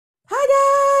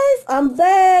I'm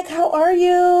back. How are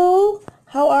you?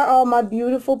 How are all my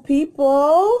beautiful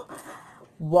people?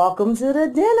 Welcome to the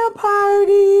dinner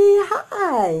party.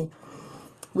 Hi.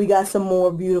 We got some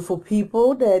more beautiful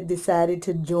people that decided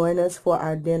to join us for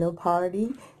our dinner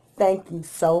party. Thank you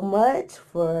so much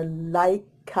for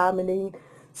commenting,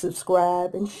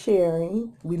 subscribe, and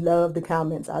sharing. We love the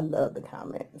comments. I love the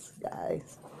comments,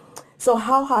 guys. So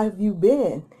how have you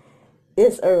been?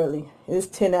 It's early. It's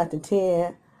 10 after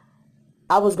 10.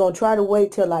 I was going to try to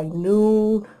wait till like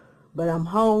noon, but I'm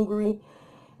hungry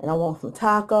and I want some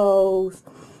tacos.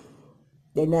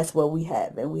 Then that's what we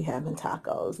having. We having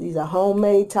tacos. These are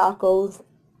homemade tacos.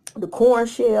 The corn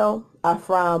shell, I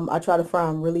try to fry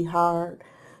them really hard.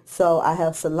 So I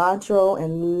have cilantro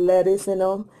and lettuce in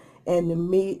them. And the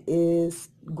meat is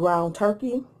ground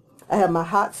turkey. I have my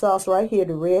hot sauce right here,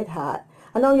 the red hot.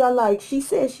 I know y'all like, she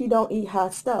says she don't eat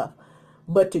hot stuff.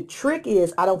 But the trick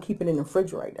is I don't keep it in the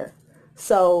refrigerator.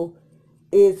 So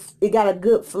it got a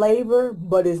good flavor,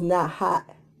 but it's not hot.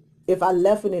 If I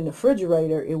left it in the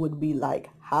refrigerator, it would be like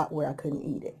hot where I couldn't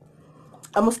eat it.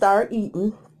 I'm going to start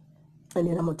eating, and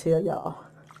then I'm going to tell y'all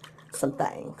some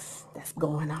things that's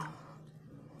going on.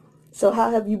 So how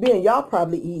have you been? Y'all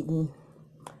probably eating,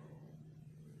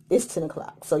 it's 10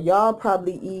 o'clock. So y'all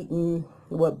probably eating,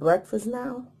 what, breakfast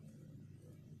now?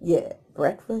 Yeah,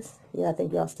 breakfast. Yeah, I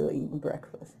think y'all still eating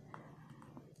breakfast.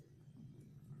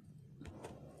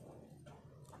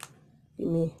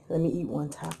 Let me eat one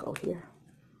taco here.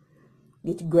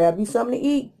 Grab you something to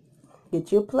eat.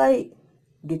 Get you a plate.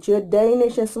 Get you a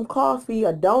Danish and some coffee,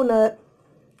 a donut.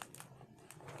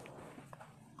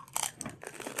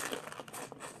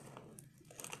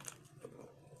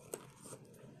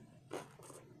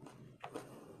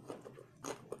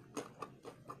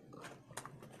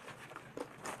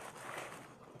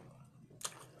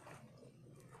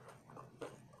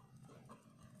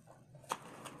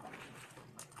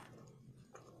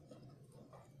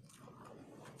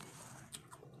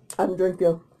 I'm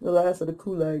drinking the last of the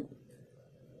Kool-Aid.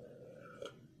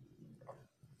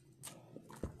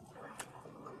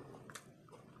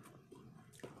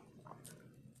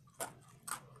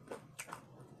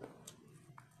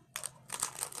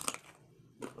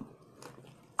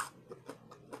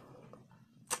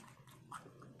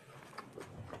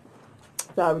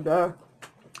 Sorry, guys.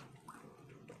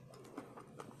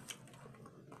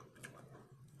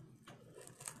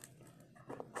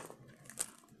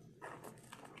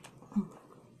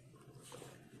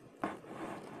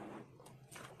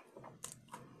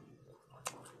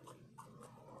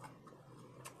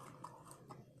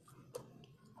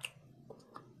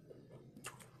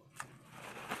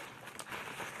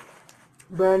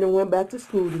 Brandon went back to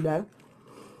school today.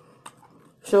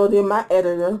 Showed him my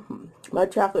editor, my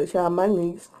chocolate child, my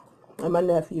niece, and my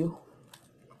nephew.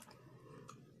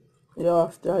 They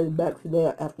all started back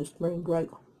today after spring break.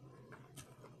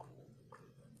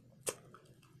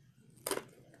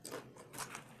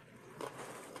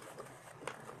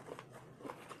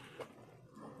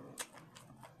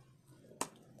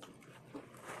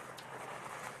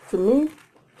 To me,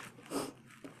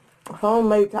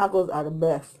 homemade tacos are the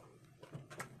best.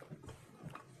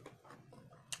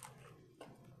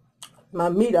 My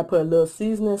meat, I put a little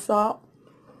seasoning salt.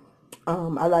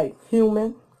 I like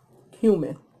cumin,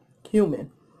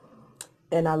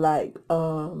 and I like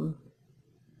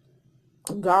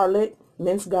garlic,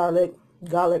 minced garlic,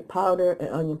 garlic powder, and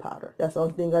onion powder. That's the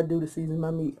only thing I do to season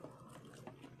my meat.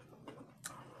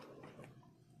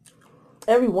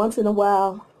 Every once in a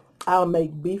while, I'll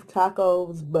make beef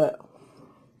tacos, but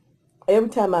every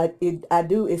time I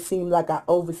do, it seems like I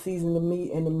over season the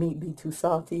meat and the meat be too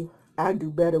salty. I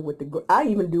do better with I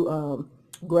even do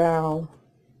ground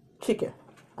chicken.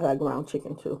 I like ground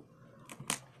chicken too.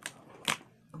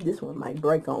 This one might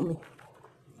break on me.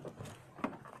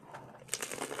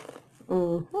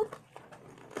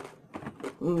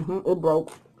 It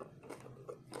broke.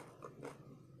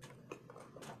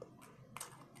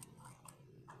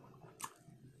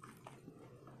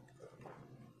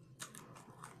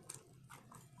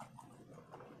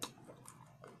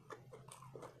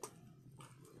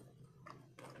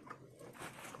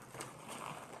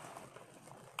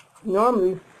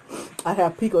 Normally, I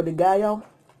have pico de gallo,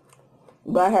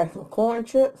 but I had some corn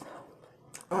chips.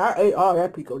 I ate all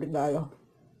that pico de gallo.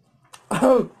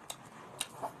 I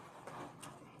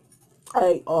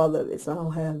ate all of it, so I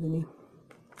don't have any.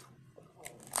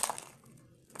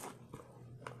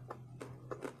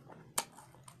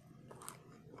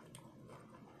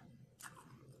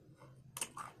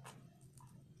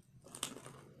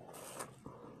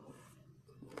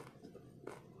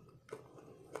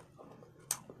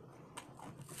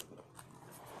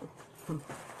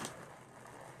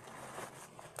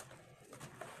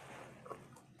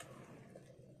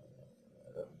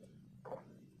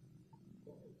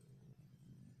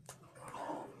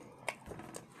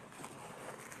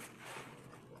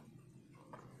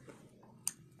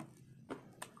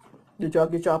 Did y'all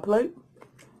get y'all plate?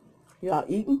 Y'all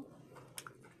eating?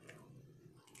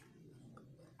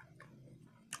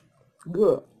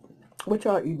 Good. What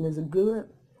y'all eating? Is it good?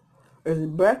 Is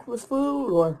it breakfast food,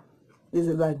 or is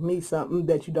it like me, something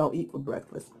that you don't eat for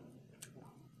breakfast?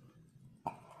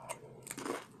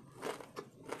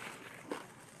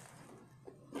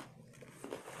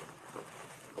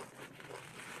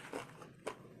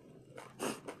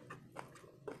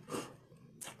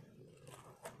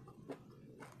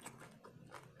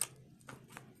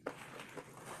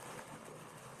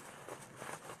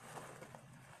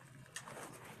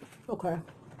 Okay.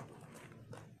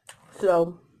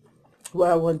 So, what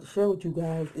I wanted to share with you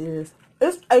guys is,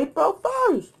 it's April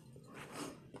 1st.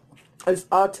 It's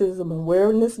Autism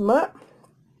Awareness Month.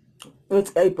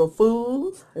 It's April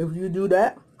Fools. If you do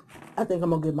that, I think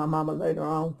I'm going to get my mama later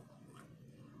on.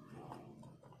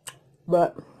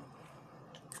 But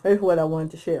here's what I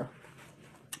wanted to share.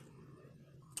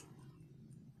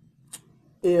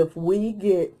 If we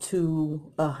get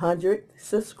to 100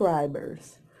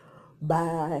 subscribers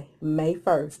by May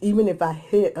 1st, even if I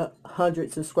hit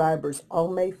 100 subscribers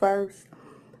on May 1st,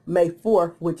 May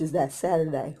 4th, which is that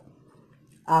Saturday,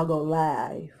 I'll go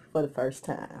live for the first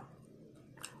time.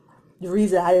 The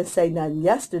reason I didn't say nothing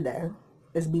yesterday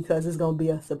is because it's going to be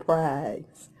a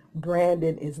surprise.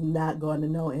 Brandon is not going to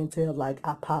know until like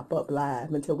I pop up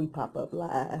live, until we pop up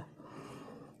live.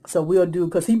 So we'll do,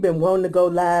 because he's been wanting to go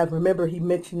live. Remember, he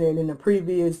mentioned it in a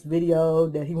previous video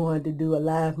that he wanted to do a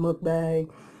live mukbang.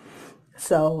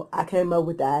 So I came up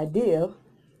with the idea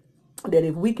that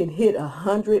if we can hit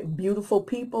 100 beautiful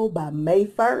people by May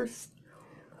 1st,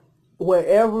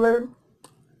 wherever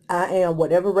I am,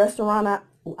 whatever restaurant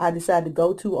I decide to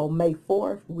go to on May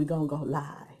 4th, we're going to go live.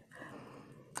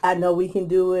 I know we can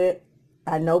do it.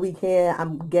 I know we can.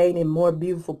 I'm gaining more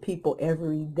beautiful people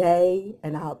every day,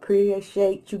 and I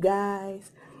appreciate you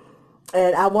guys.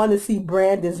 And I want to see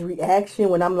Brandon's reaction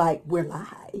when I'm like, we're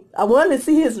live. I want to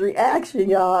see his reaction,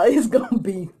 y'all. It's going to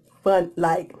be fun.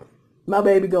 Like, my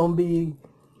baby going to be,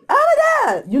 oh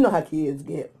my God. You know how kids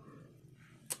get.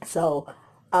 So,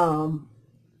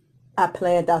 I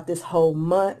planned out this whole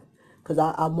month because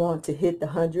I want to hit the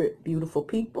 100 beautiful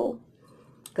people.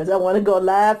 Because I want to go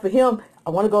live for him.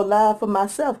 I want to go live for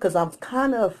myself because I'm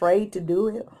kind of afraid to do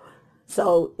it.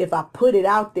 So if I put it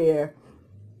out there,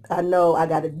 I know I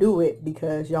got to do it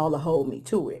because y'all will hold me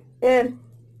to it. And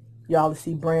y'all will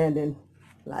see Brandon,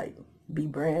 like, be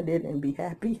branded and be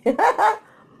happy.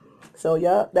 So,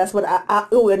 yeah, that's what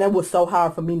oh, and it was so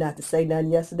hard for me not to say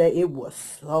nothing yesterday. It was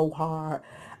so hard.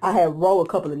 I had wrote a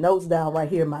couple of notes down right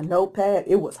here in my notepad.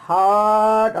 It was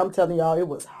hard. I'm telling y'all, it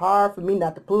was hard for me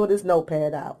not to pull this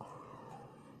notepad out.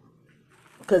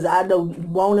 Because I don't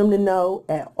want him to know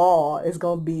at all. It's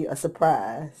going to be a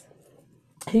surprise.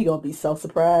 He going to be so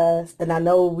surprised. And I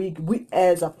know we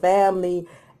as a family,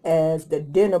 as the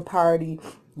dinner party,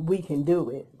 we can do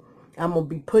it. I'm going to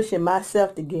be pushing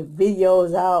myself to get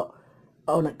videos out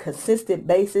on a consistent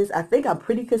basis. I think I'm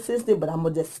pretty consistent, but I'm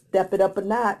going to just step it up a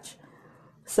notch.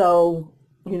 So,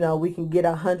 you know, we can get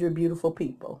 100 beautiful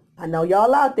people. I know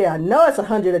y'all out there. I know it's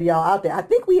 100 of y'all out there. I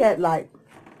think we had like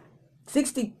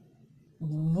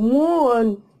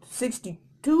 61,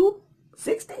 62,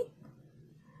 60?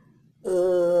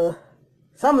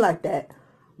 Something like that.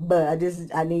 But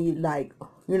I need like, I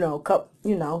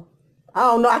don't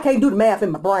know. I can't do the math in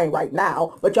my brain right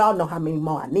now, but y'all know how many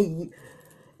more I need.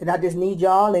 And I just need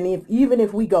y'all. And even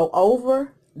if we go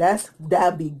over,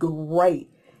 that'd be great.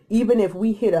 Even if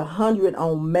we hit 100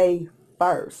 on May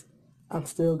 1st, I'm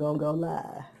still going to go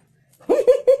live.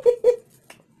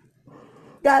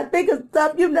 Gotta think of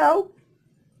stuff, you know.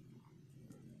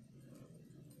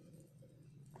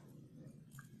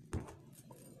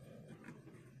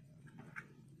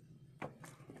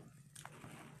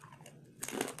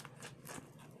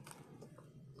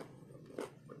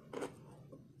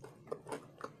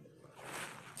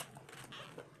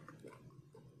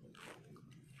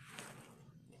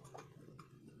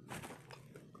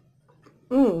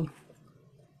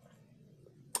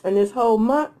 And this whole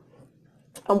month,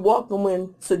 I'm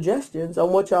welcoming suggestions on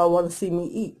what y'all want to see me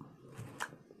eat.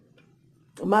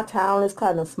 My town is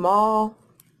kind of small,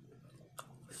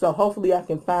 so hopefully I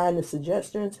can find the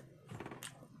suggestions.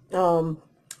 I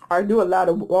do a lot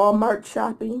of Walmart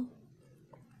shopping,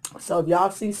 so if y'all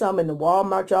see something in the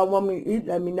Walmart y'all want me to eat,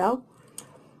 let me know.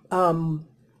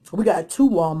 We got 2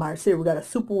 Walmarts here. We got a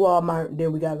super Walmart, and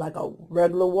then we got like a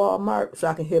regular Walmart, so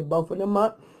I can hit both of them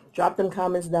up. Drop them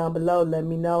comments down below. Let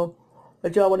me know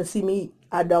what y'all want to see me eat.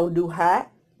 I don't do hot.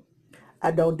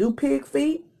 I don't do pig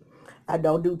feet. I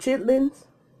don't do chitlins.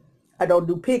 I don't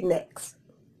do pig necks.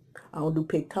 I don't do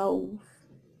pig toes.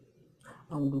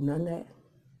 I don't do none of that.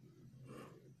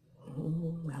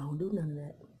 I don't do none of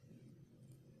that.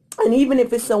 And even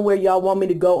if it's somewhere y'all want me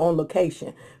to go on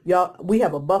location, y'all, we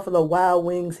have a Buffalo Wild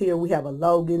Wings here. We have a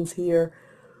Logan's here.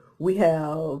 We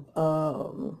have,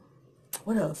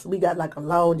 what else? We got like a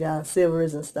Long John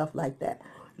Silver's and stuff like that.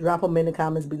 Drop them in the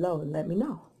comments below and let me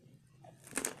know.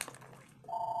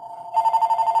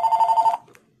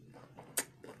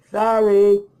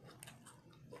 Sorry.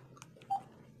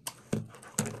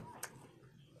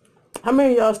 How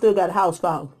many of y'all still got a house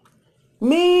phone?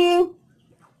 Me.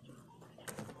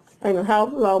 Ain't a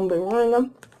house phone been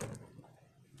ringing.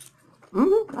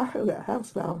 I still got a house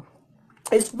phone.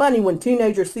 It's funny when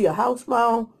teenagers see a house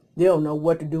phone, they don't know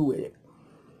what to do with it.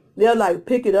 They'll like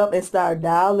pick it up and start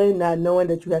dialing, not knowing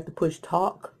that you have to push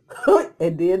talk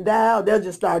and then dial. They'll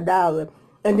just start dialing.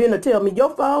 And then they'll tell me,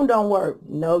 your phone don't work.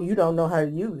 No, you don't know how to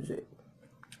use it.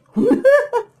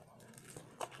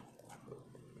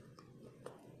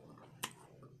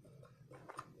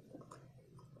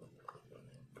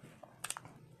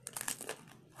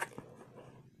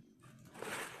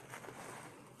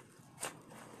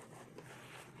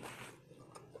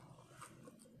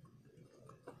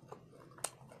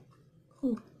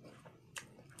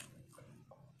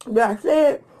 That's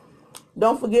it.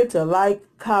 Don't forget to like,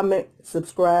 comment,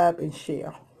 subscribe, and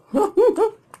share.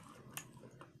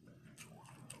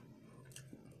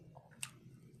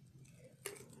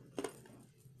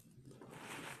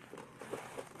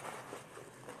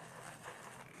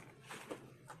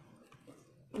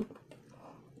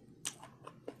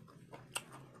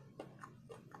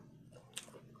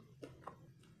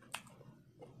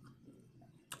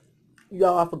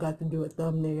 Y'all, I forgot to do a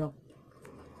thumbnail.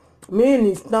 Me and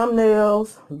these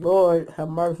thumbnails, Lord have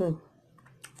mercy.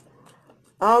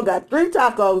 I only got 3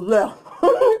 tacos left.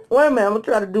 Wait a minute, I'm going to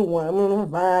try to do one. I'm going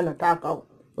to find a taco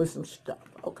with some stuff.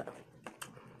 Okay.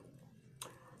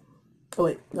 Oh,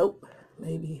 wait, nope.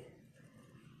 Maybe.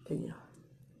 Yeah.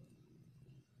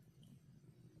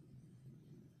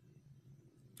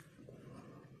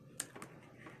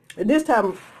 And this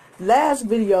time, last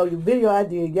video, the video I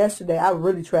did yesterday, I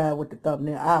really tried with the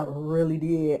thumbnail. I really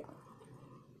did.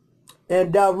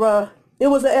 And it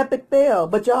was an epic fail,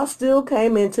 but y'all still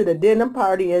came into the dinner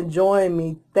party and joined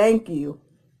me. Thank you.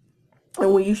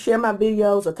 And when you share my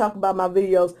videos or talk about my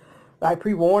videos, I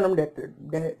pre-warn them that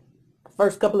that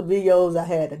first couple of videos I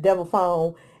had a devil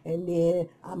phone, and then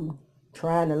I'm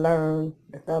trying to learn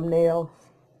the thumbnail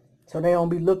so they don't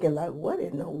be looking like, what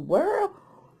in the world?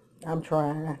 I'm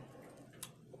trying.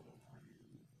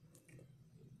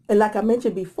 And like I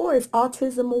mentioned before, it's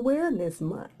Autism Awareness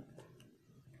Month.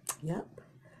 Yep.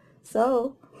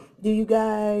 So, do you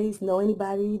guys know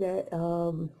anybody that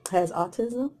has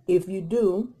autism? If you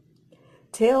do,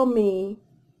 tell me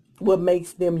what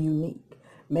makes them unique.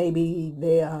 Maybe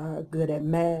they are good at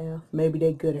math. Maybe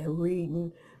they're good at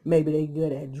reading. Maybe they're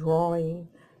good at drawing.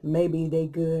 Maybe they're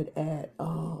good at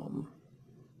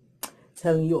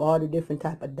telling you all the different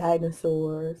type of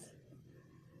dinosaurs.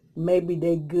 Maybe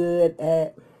they're good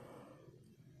at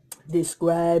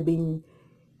describing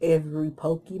every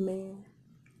Pokemon.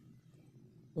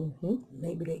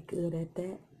 Maybe they're good at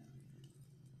that.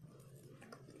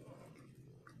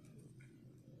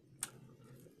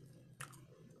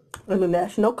 And the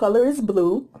national color is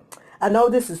blue. I know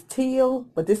this is teal,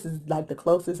 but this is like the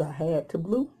closest I had to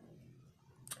blue.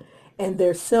 And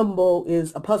their symbol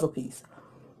is a puzzle piece,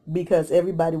 because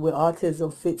everybody with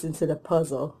autism fits into the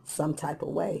puzzle some type of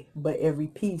way, but every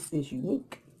piece is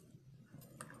unique.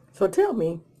 So tell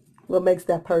me, what makes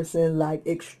that person like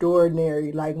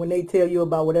extraordinary? Like when they tell you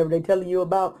about whatever they're telling you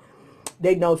about,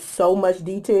 they know so much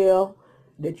detail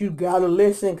that you gotta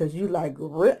listen, because you like,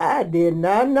 I did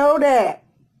not know that.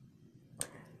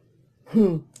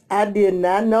 I did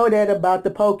not know that about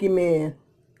the Pokemon.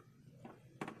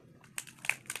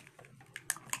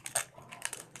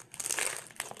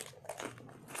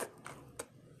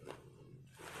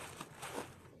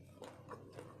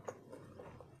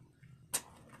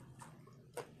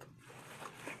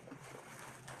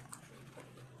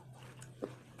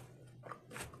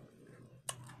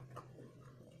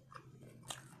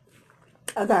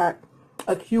 I got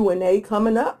a Q&A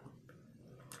coming up,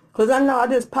 because I know I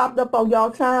just popped up on y'all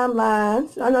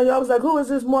timelines. I know y'all was like, who is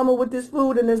this woman with this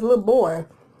food and this little boy?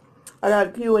 I got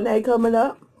a Q&A coming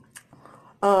up.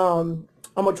 I'm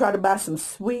going to try to buy some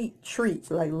sweet treats,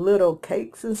 like little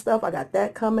cakes and stuff. I got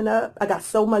that coming up. I got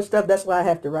so much stuff, that's why I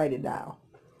have to write it down.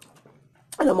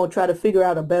 And I'm going to try to figure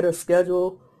out a better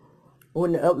schedule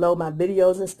when to upload my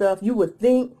videos and stuff. You would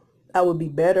think I would be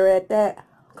better at that,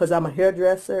 because I'm a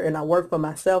hairdresser and I work for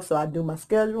myself, so I do my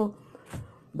schedule.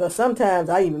 But sometimes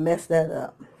I even mess that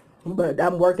up. But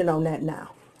I'm working on that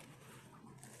now.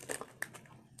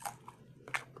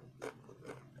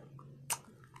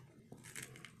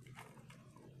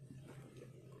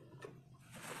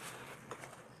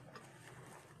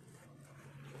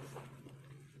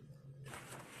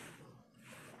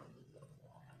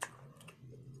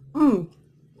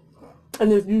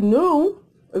 And if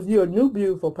you're a new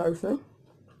beautiful person,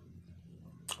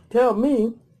 tell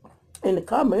me in the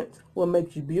comments what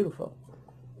makes you beautiful.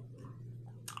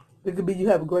 It could be you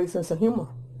have a great sense of humor.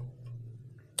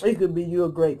 It could be you're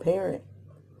a great parent.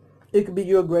 It could be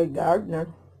you're a great gardener.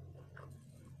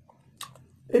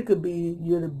 It could be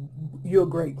you're a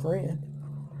great friend.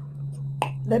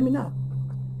 Let me know.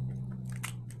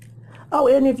 Oh,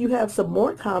 and if you have some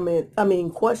more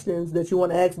questions that you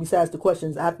want to ask besides the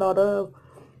questions I thought of,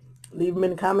 leave them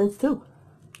in the comments too.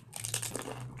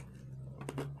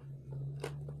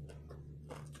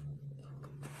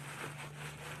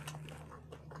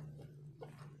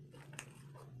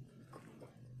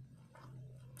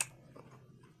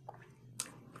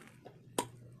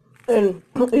 And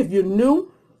if you're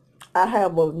new, I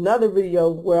have another video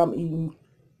where I'm eating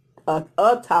a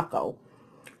taco.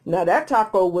 Now that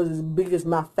taco was as big as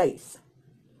my face.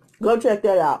 Go check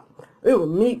that out. It was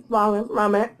meat falling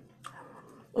from it.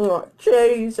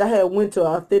 Cheese. I had went to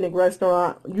an authentic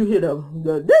restaurant. You hear the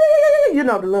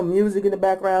little music in the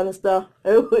background and stuff.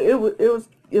 It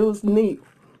was neat.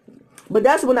 But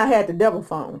that's when I had the devil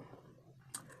phone.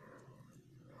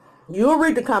 You'll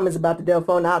read the comments about the devil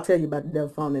phone, and I'll tell you about the devil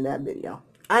phone in that video.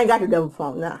 I ain't got the devil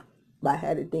phone now, but I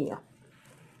had it then.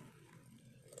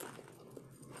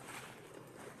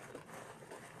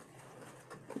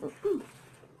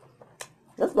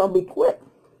 That's gonna be quick.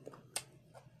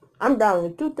 I'm down to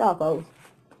 2 tacos.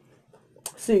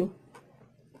 See,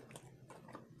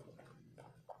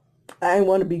 I ain't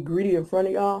want to be greedy in front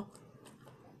of y'all,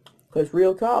 because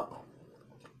real talk,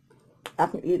 I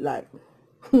can eat like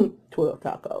 12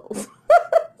 tacos.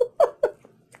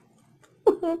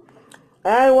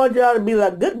 I ain't want y'all to be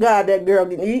like, good God, that girl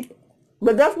can eat.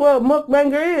 But that's what a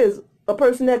mukbanger is, a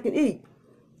person that can eat.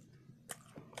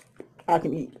 I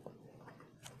can eat.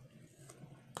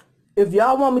 If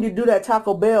y'all want me to do that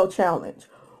Taco Bell challenge,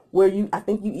 where I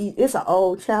think you eat, it's an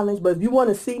old challenge, but if you want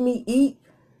to see me eat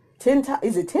 10 tacos,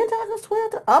 is it 10 tacos,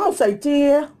 12 tacos? I'm going to say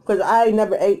 10, because I ain't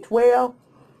never ate 12.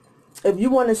 If you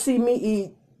want to see me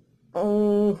eat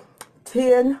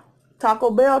 10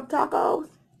 Taco Bell tacos,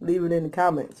 leave it in the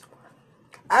comments.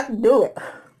 I can do it.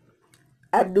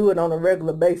 I do it on a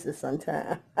regular basis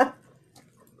sometimes.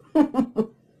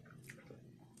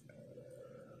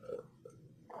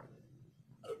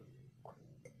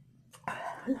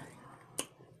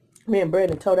 Me and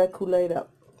Brandon tore that Kool-Aid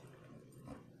up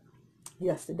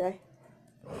yesterday.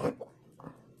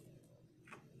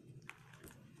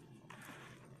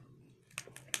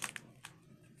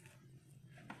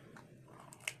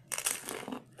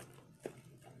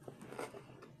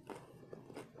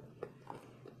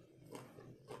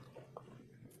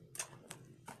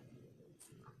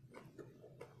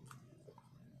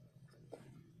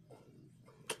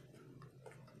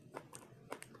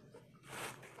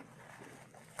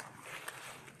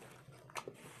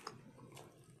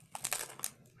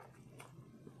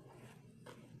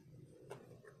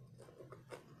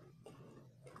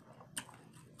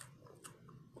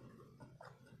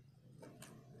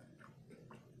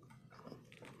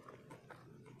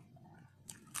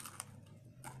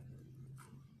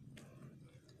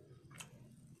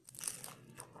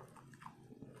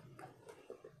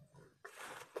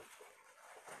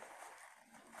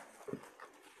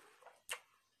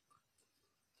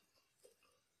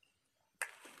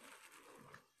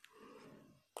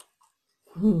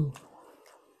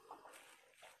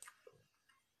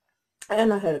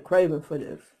 And I had a craving for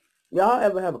this. Y'all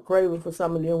ever have a craving for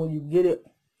something, then when you get it,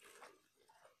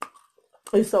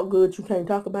 it's so good you can't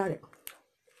talk about it?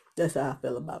 That's how I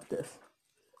feel about this.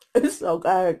 It's so,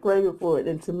 I had a craving for it,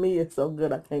 and to me it's so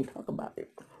good I can't talk about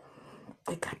it.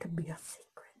 It got to be a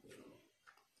secret.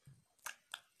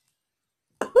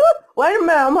 Wait a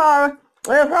minute, I'm sorry.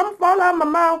 If something fall out of my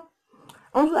mouth,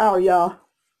 I'm sorry, y'all.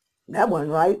 That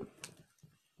wasn't right.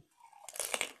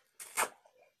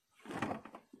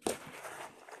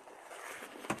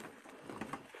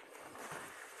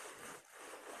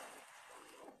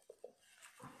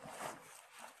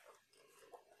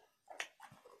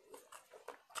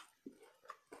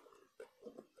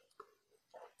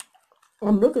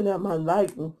 I'm looking at my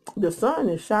light. The sun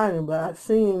is shining, but I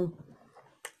seem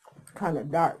kind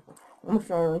of dark. I'm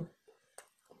sorry.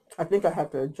 I think I have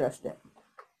to adjust that.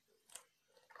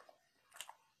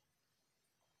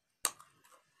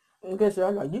 I guess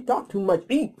I'm like, you talk too much.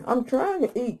 Eat. I'm trying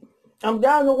to eat. I'm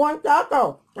down to one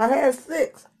taco. I had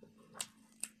 6.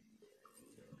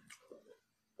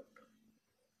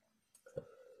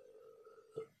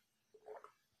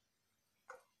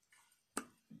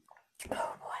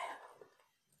 Oh boy.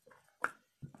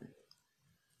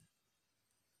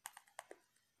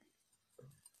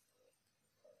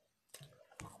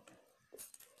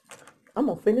 I'm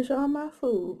gonna finish all my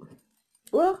food.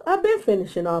 Well, I've been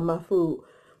finishing all my food.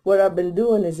 What I've been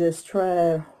doing is just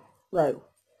trying, like,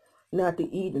 not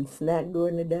to eat and snack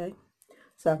during the day,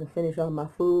 so I can finish all my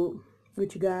food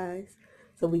with you guys,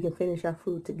 so we can finish our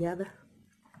food together.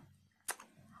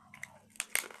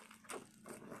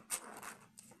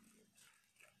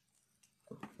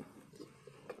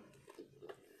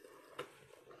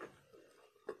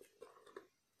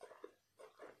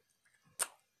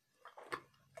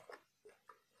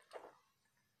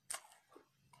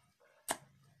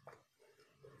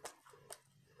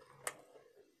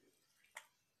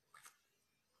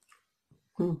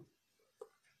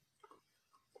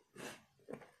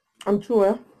 I'm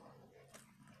sure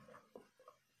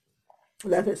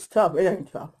that it's tough. It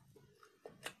ain't tough.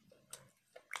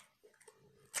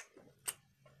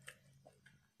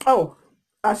 Oh,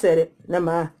 I said it. Never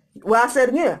mind. Well, I said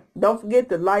it again. Don't forget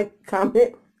to like,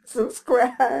 comment,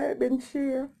 subscribe, and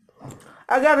share.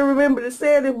 I gotta remember to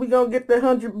say it if we gonna get the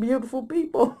 100 beautiful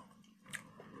people.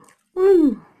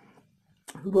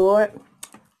 Boy.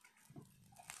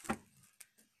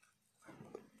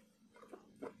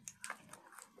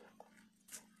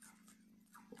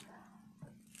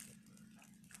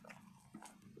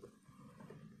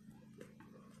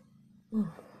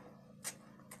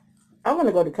 I want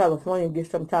to go to California and get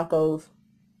some tacos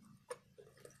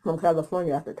from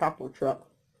California at the taco truck.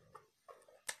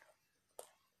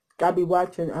 I'll be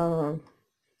watching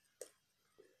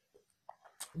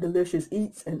Delicious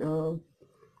Eats and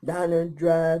Diner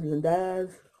Drives and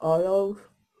Dives, all those.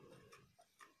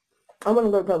 I want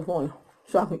to go to California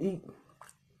so I can eat.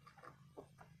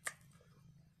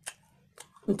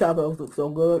 The tacos look so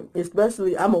good.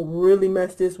 Especially, I'm going to really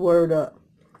mess this word up.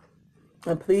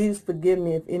 And please forgive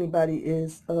me if anybody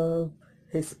is of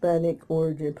Hispanic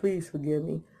origin. Please forgive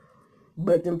me.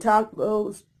 But them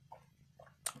tacos,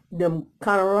 them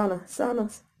Canarana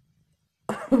Sanas,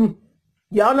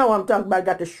 y'all know what I'm talking about.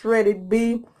 Got the shredded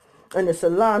beef and the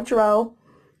cilantro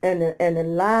and the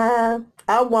lime.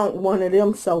 I want one of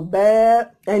them so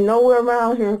bad. Ain't nowhere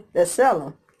around here that sell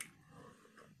them.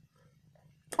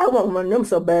 I want one of them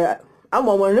so bad. I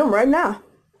want one of them right now.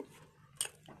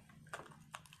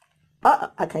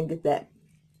 I can't get that.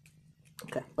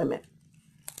 Okay, wait a minute.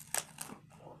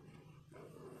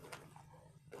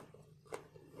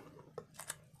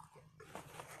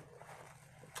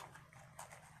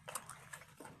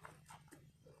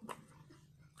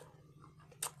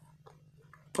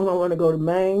 I want to go to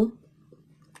Maine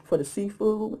for the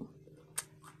seafood.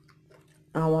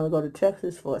 I want to go to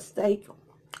Texas for a steak.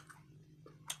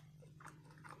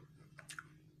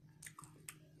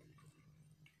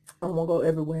 I want to go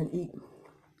everywhere and eat.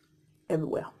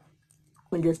 Everywhere.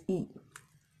 And just eat.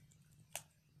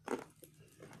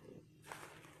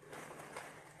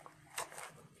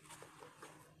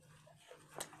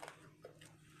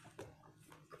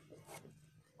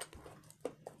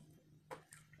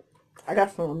 I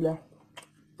got some left.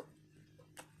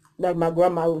 Like my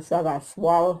grandma would say, I got to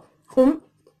swallow. I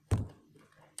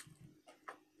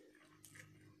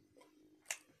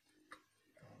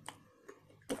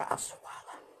swallow.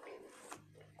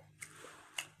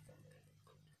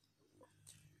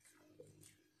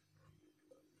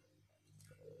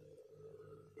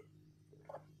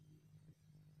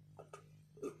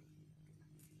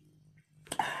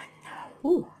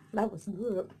 Ooh, that was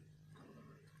good.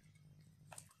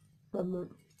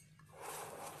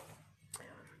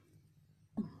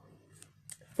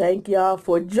 Thank y'all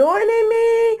for joining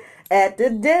me at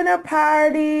the dinner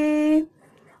party.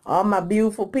 All my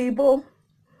beautiful people,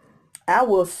 I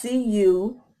will see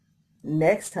you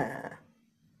next time.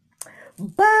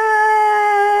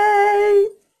 Bye.